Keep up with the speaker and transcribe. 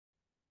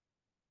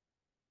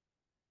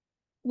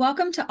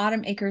Welcome to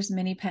Autumn Acres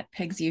Mini Pet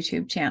Pigs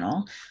YouTube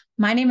channel.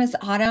 My name is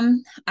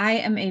Autumn. I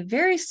am a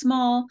very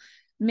small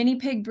mini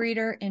pig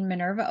breeder in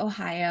Minerva,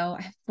 Ohio.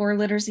 I have 4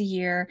 litters a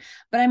year,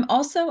 but I'm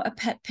also a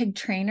pet pig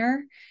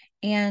trainer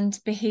and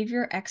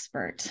behavior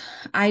expert.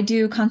 I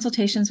do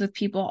consultations with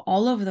people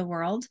all over the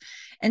world.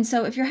 And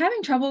so if you're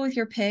having trouble with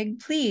your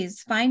pig,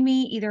 please find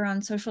me either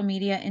on social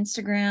media,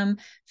 Instagram,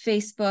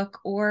 Facebook,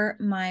 or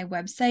my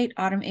website,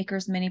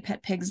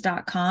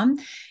 autumnacresminipetpigs.com,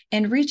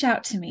 and reach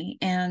out to me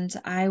and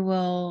I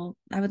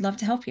would love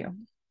to help you.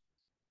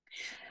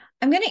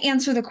 I'm going to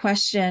answer the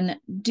question,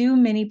 do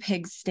mini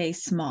pigs stay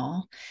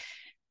small?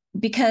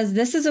 Because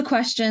this is a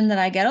question that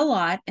I get a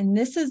lot, and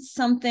this is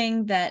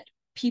something that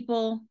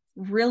people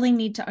really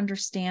need to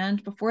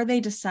understand before they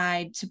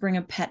decide to bring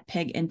a pet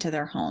pig into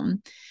their home.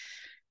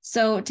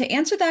 So to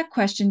answer that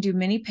question, do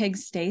mini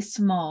pigs stay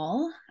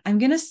small? I'm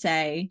going to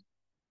say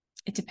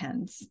it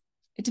depends.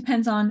 It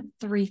depends on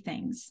 3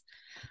 things.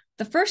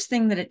 The first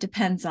thing that it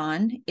depends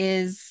on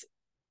is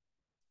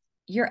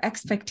your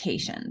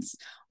expectations.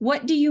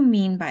 What do you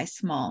mean by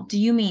small? Do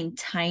you mean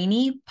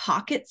tiny,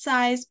 pocket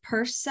size,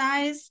 purse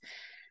size?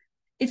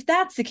 If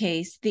that's the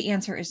case, the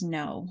answer is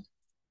no.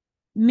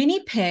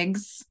 Mini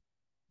pigs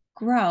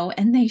grow,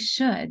 and they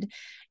should.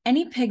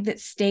 Any pig that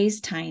stays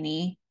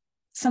tiny,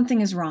 something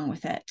is wrong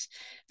with it.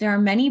 There are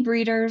many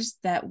breeders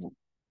that,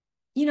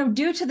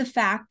 due to the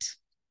fact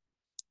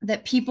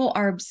that people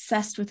are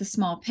obsessed with a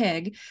small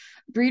pig,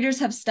 breeders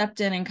have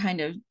stepped in and kind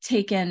of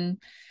taken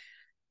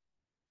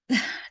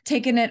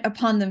it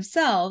upon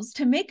themselves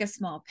to make a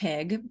small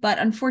pig, but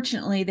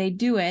unfortunately they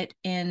do it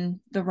in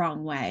the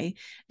wrong way.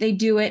 They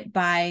do it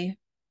by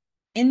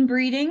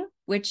inbreeding,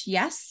 which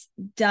yes,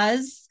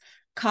 does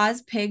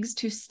cause pigs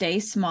to stay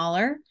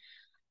smaller,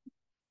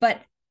 but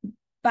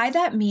by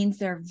that means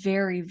they're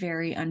very,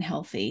 very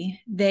unhealthy.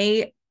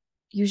 They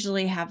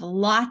usually have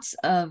lots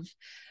of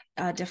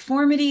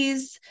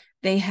deformities.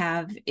 They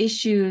have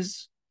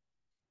issues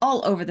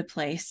all over the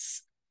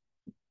place.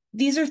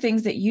 These are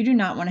things that you do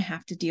not want to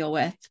have to deal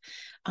with.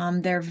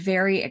 They're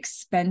very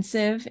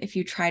expensive if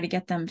you try to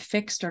get them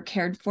fixed or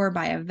cared for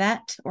by a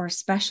vet or a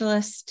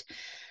specialist.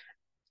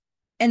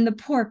 And the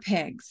poor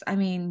pigs, I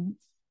mean,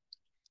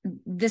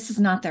 this is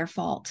not their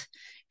fault.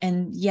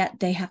 And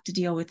yet they have to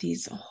deal with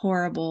these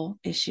horrible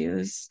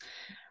issues.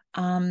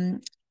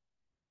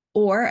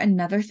 Or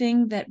another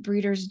thing that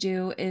breeders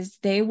do is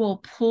they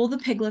will pull the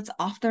piglets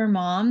off their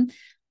mom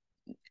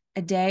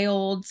a day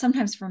old,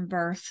 sometimes from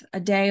birth, a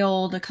day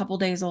old, a couple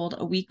days old,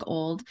 a week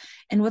old.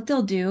 And what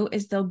they'll do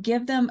is they'll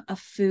give them a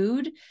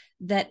food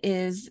that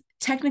is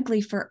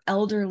technically for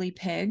elderly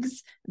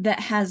pigs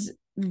that has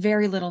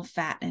very little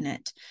fat in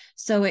it.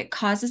 So it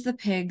causes the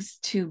pigs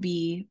to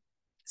be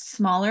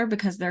smaller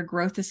because their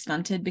growth is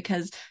stunted,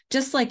 because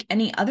just like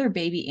any other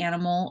baby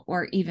animal,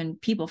 or even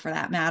people for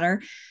that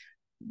matter,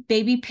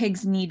 baby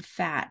pigs need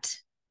fat.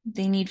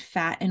 They need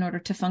fat in order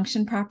to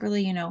function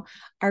properly.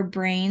 Our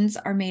brains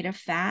are made of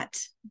fat.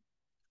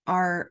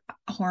 Our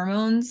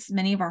hormones,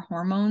 many of our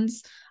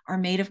hormones are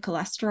made of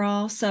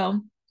cholesterol.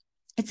 So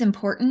it's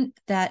important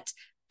that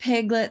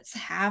piglets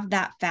have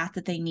that fat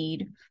that they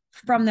need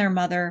from their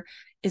mother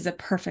is a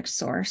perfect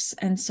source.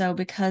 And so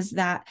because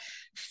that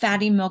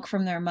fatty milk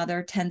from their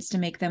mother tends to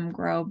make them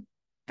grow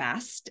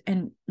fast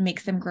and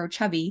makes them grow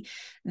chubby,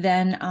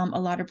 then a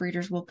lot of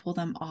breeders will pull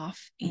them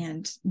off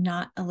and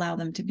not allow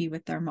them to be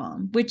with their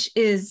mom, which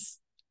is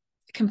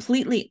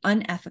completely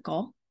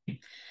unethical.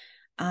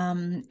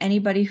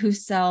 Anybody who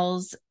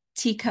sells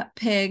teacup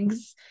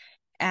pigs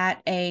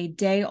at a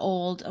day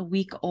old, a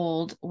week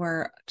old,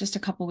 or just a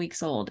couple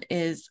weeks old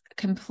is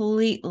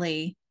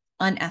completely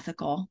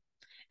unethical.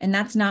 And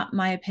that's not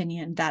my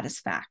opinion. That is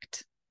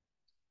fact.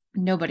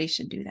 Nobody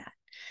should do that.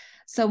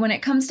 So when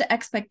it comes to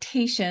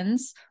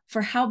expectations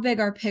for how big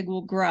our pig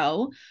will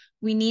grow,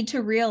 we need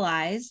to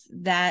realize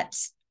that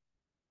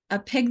a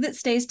pig that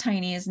stays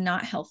tiny is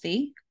not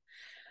healthy.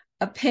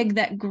 A pig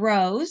that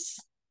grows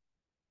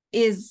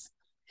is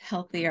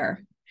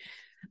healthier.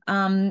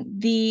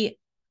 The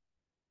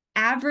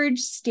average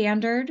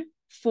standard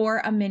for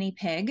a mini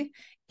pig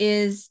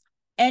is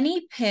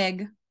any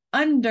pig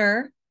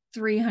under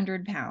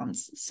 300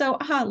 pounds. So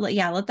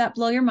let that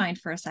blow your mind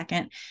for a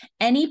second.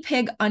 Any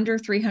pig under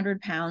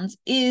 300 pounds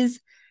is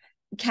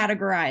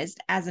categorized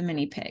as a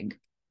mini pig.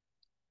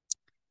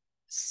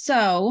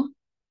 So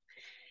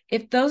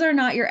if those are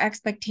not your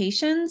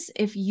expectations,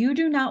 if you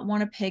do not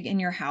want a pig in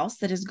your house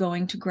that is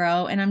going to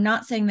grow, and I'm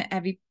not saying that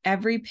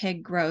every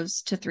pig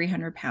grows to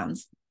 300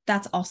 pounds,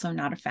 that's also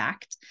not a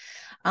fact.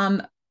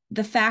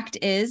 The fact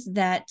is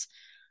that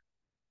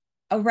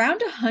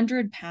around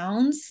 100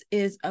 pounds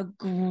is a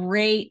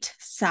great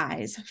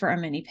size for a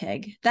mini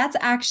pig. That's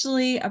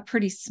actually a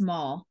pretty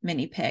small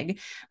mini pig.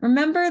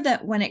 Remember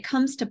that when it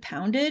comes to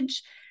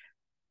poundage,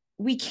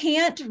 we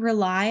can't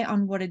rely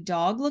on what a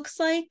dog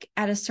looks like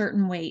at a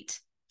certain weight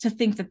to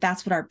think that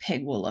that's what our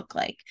pig will look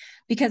like,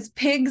 because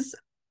pigs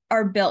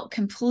are built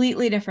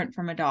completely different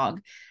from a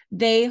dog.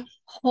 They're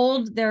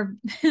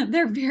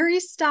very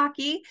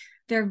stocky.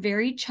 They're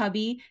very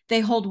chubby. They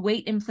hold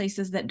weight in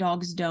places that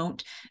dogs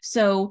don't.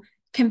 So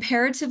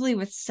comparatively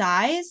with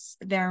size,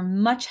 they're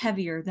much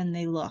heavier than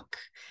they look.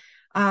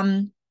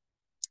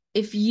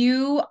 If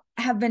you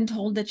have been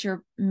told that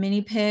your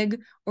mini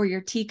pig or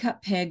your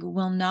teacup pig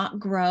will not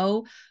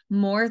grow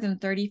more than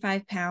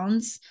 35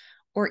 pounds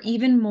or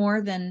even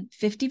more than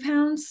 50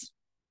 pounds,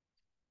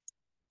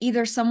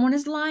 either someone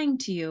is lying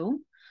to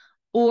you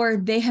or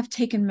they have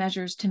taken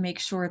measures to make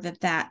sure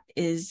that that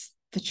is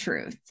the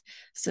truth.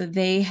 So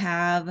they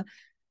have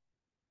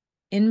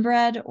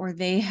inbred or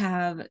they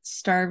have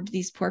starved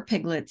these poor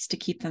piglets to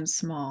keep them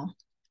small.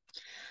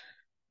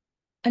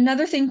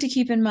 Another thing to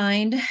keep in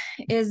mind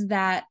is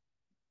that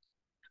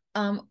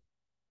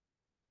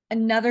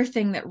another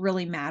thing that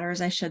really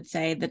matters, I should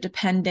say, the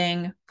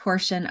depending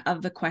portion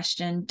of the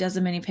question, does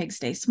a mini pig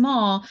stay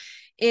small,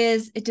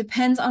 is it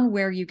depends on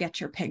where you get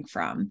your pig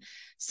from.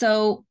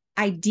 So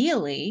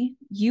ideally,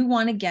 you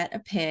want to get a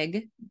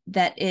pig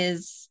that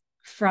is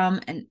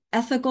from an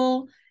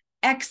ethical,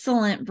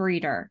 excellent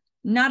breeder,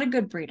 not a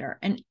good breeder,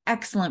 an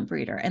excellent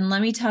breeder. And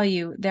let me tell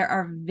you, there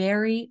are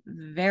very,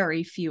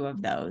 very few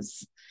of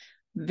those.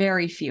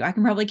 Very few. I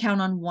can probably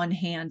count on one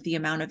hand the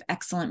amount of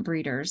excellent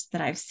breeders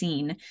that I've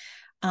seen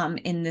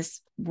in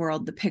this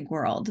world, the pig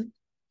world.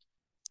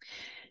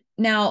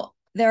 Now,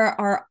 there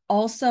are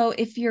also,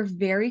 if you're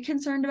very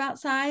concerned about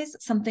size,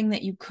 something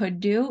that you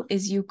could do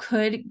is you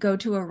could go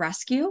to a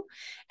rescue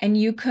and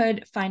you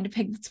could find a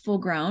pig that's full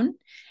grown.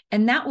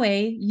 And that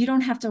way you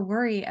don't have to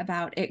worry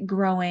about it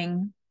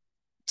growing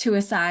to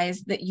a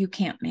size that you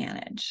can't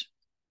manage.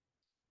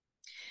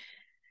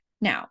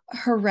 Now,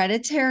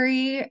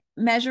 hereditary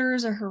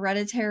measures or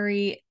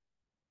hereditary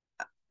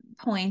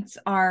points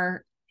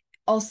are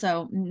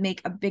also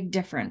make a big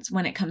difference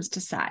when it comes to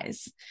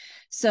size.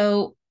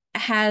 So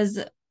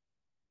has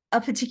a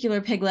particular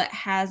piglet,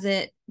 has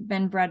it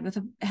been bred with,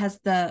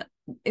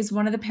 is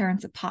one of the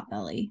parents a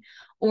potbelly,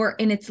 or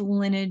in its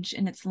lineage,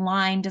 in its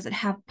line, does it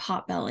have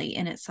potbelly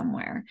in it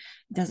somewhere?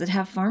 Does it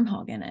have farm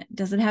hog in it?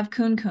 Does it have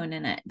coon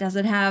in it? Does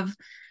it have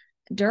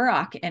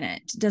Duroc in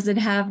it? Does it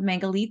have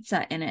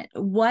Mangalitsa in it?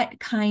 What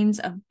kinds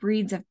of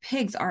breeds of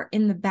pigs are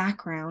in the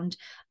background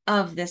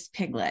of this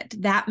piglet?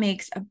 That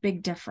makes a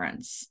big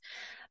difference.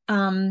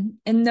 And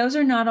those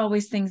are not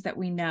always things that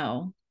we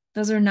know.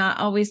 Those are not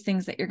always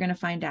things that you're going to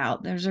find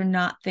out. Those are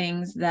not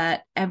things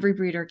that every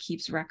breeder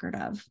keeps record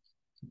of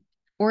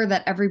or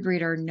that every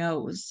breeder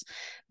knows,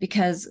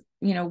 because,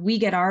 you know, we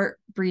get our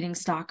breeding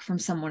stock from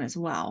someone as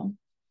well.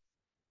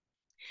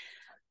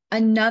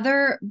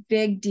 Another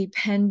big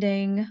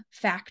depending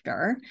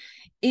factor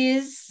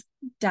is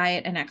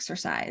diet and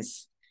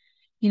exercise.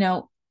 You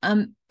know,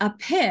 a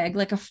pig,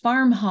 like a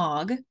farm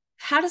hog,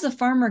 how does a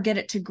farmer get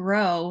it to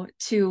grow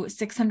to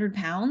 600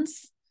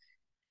 pounds?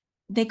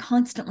 They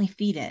constantly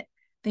feed it.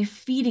 They're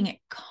feeding it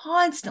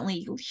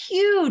constantly,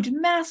 huge,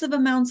 massive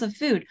amounts of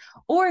food,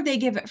 or they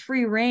give it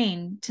free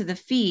rein to the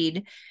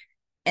feed.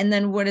 And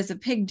then what does a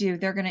pig do?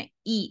 They're going to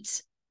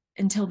eat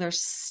until they're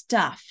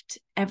stuffed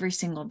every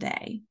single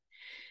day.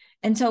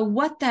 And so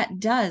what that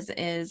does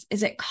is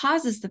it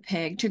causes the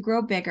pig to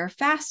grow bigger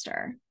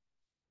faster.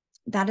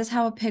 That is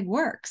how a pig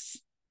works.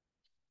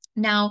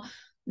 Now,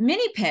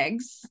 mini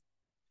pigs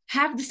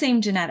have the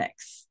same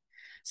genetics.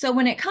 So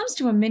when it comes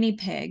to a mini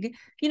pig,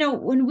 you know,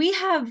 when we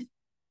have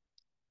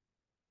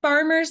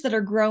farmers that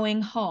are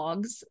growing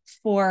hogs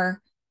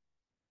for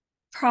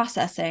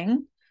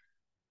processing,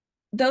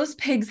 those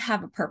pigs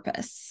have a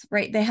purpose,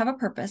 right? They have a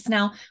purpose.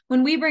 Now,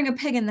 when we bring a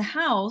pig in the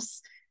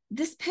house,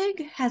 this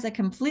pig has a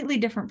completely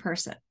different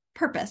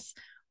purpose.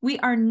 We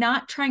are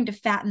not trying to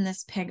fatten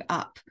this pig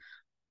up.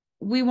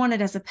 We want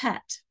it as a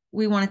pet.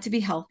 We want it to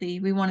be healthy.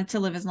 We want it to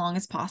live as long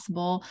as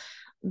possible.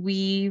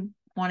 We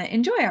want to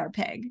enjoy our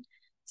pig.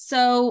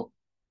 So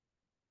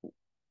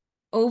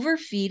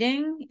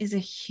overfeeding is a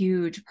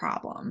huge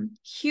problem,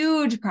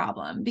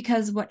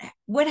 because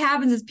what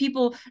happens is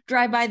people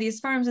drive by these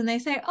farms and they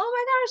say, oh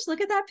my gosh,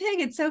 look at that pig.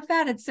 It's so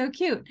fat. It's so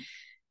cute.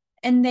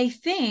 And they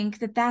think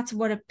that that's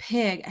what a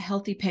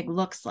healthy pig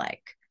looks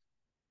like,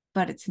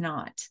 but it's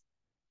not.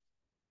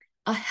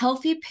 A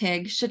healthy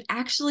pig should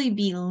actually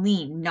be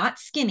lean, not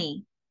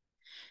skinny.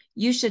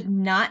 You should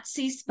not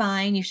see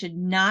spine. You should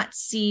not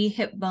see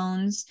hip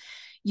bones.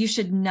 You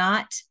should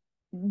not,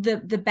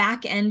 the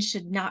back end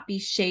should not be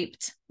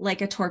shaped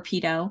like a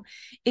torpedo.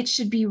 It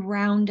should be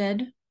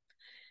rounded.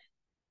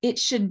 It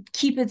should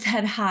keep its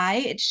head high.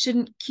 It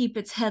shouldn't keep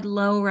its head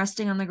low,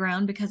 resting on the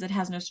ground, because it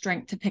has no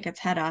strength to pick its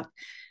head up.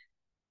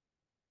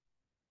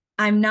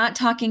 I'm not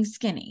talking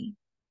skinny.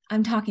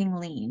 I'm talking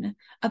lean.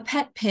 A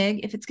pet pig,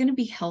 if it's going to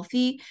be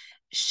healthy,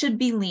 should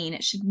be lean.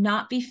 It should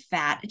not be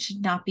fat. It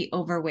should not be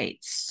overweight.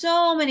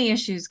 So many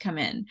issues come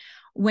in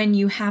when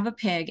you have a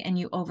pig and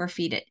you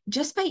overfeed it,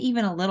 just by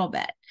even a little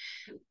bit.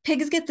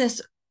 Pigs get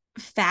this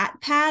fat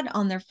pad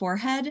on their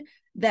forehead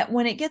that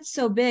when it gets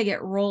so big,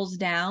 it rolls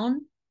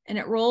down and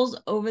it rolls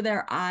over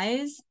their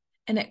eyes,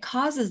 and it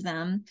causes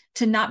them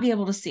to not be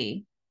able to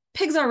see.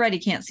 Pigs already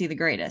can't see the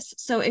greatest.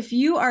 So if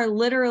you are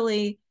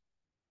literally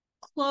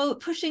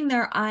pushing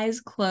their eyes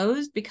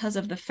closed because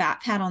of the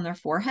fat pad on their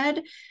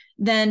forehead,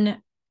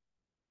 then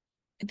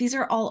these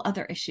are all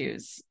other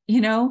issues,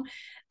 you know?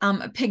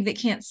 A pig that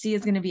can't see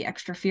is going to be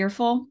extra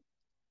fearful.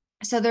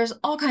 So there's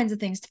all kinds of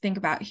things to think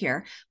about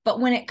here. But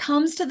when it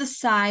comes to the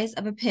size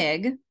of a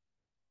pig,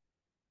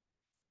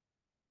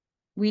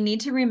 we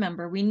need to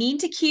remember, we need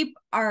to keep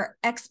our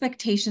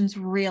expectations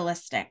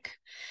realistic.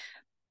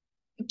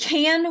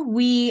 Can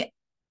we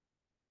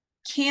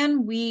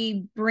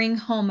bring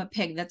home a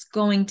pig that's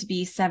going to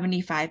be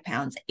 75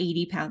 pounds,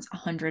 80 pounds,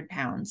 100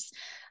 pounds?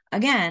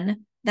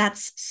 Again,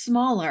 that's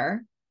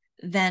smaller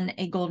than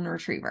a golden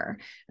retriever.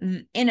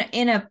 In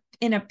a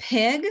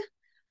pig,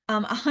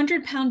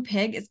 100-pound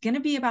pig is going to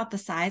be about the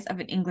size of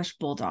an English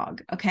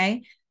bulldog.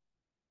 Okay.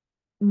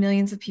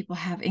 Millions of people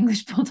have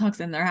English bulldogs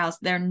in their house.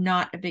 They're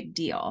not a big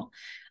deal.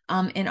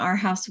 In our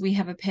house, we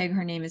have a pig.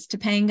 Her name is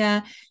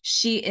Topanga.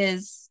 She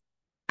is,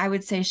 I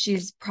would say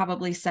she's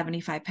probably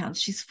 75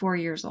 pounds. She's 4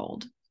 years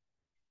old.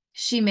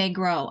 She may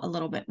grow a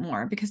little bit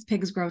more because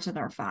pigs grow to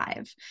their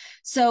 5.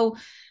 So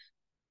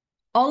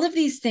all of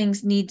these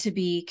things need to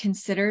be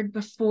considered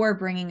before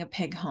bringing a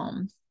pig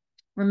home.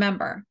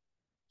 Remember,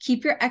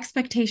 keep your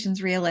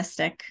expectations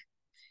realistic.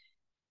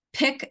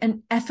 Pick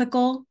an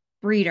ethical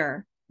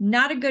breeder,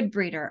 not a good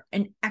breeder,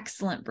 an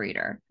excellent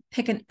breeder.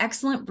 Pick an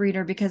excellent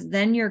breeder, because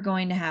then you're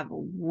going to have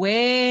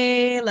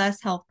way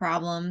less health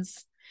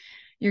problems.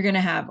 You're going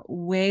to have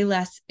way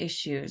less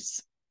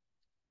issues.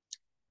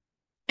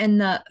 And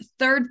the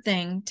third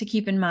thing to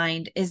keep in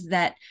mind is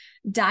that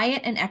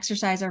diet and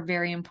exercise are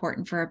very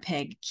important for a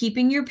pig.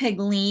 Keeping your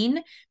pig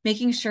lean,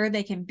 making sure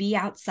they can be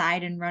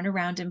outside and run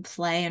around and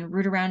play and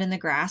root around in the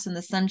grass and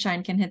the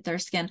sunshine can hit their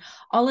skin.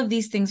 All of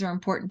these things are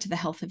important to the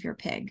health of your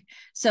pig.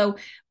 So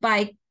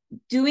by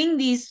doing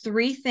these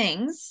 3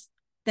 things,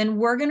 then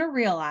we're going to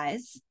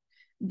realize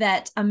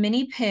that a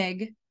mini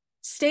pig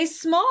stays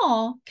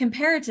small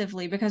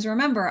comparatively, because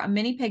remember, a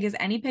mini pig is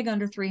any pig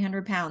under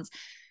 300 pounds.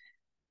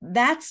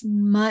 That's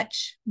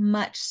much,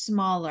 much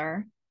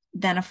smaller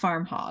than a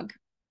farm hog.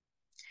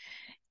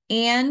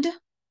 And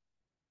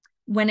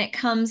when it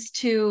comes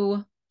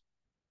to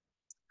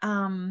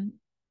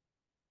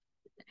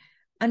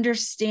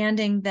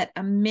understanding that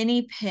a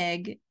mini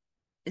pig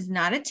is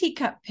not a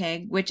teacup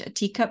pig, which a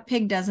teacup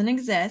pig doesn't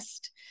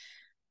exist.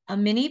 A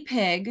mini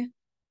pig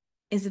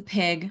is a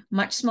pig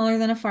much smaller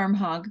than a farm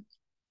hog,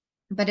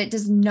 but it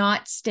does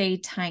not stay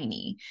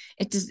tiny.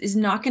 It is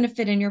not going to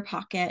fit in your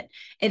pocket.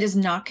 It is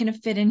not going to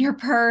fit in your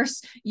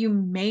purse. You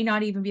may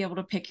not even be able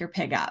to pick your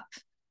pig up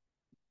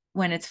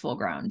when it's full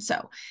grown.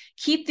 So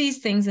keep these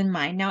things in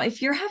mind. Now,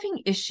 if you're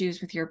having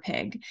issues with your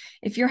pig,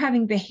 if you're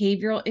having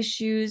behavioral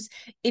issues,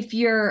 if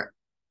you're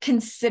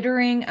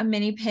considering a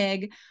mini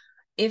pig,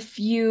 if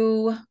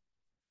you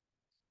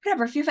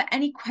have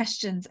any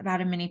questions about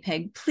a mini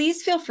pig,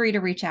 please feel free to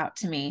reach out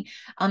to me.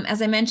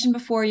 As I mentioned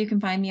before, you can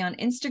find me on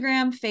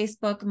Instagram,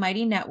 Facebook,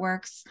 Mighty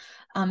Networks,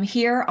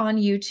 here on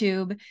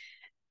YouTube,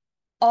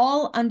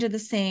 all under the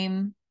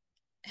same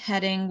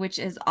heading, which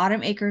is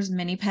Autumn Acres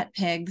Mini Pet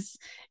Pigs.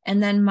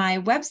 And then my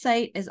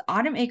website is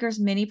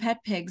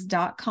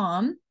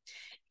autumnacresminipetpigs.com.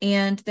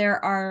 And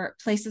there are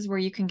places where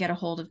you can get a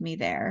hold of me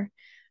there.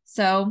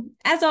 So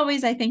as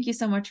always, I thank you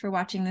so much for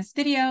watching this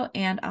video,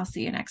 and I'll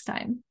see you next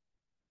time.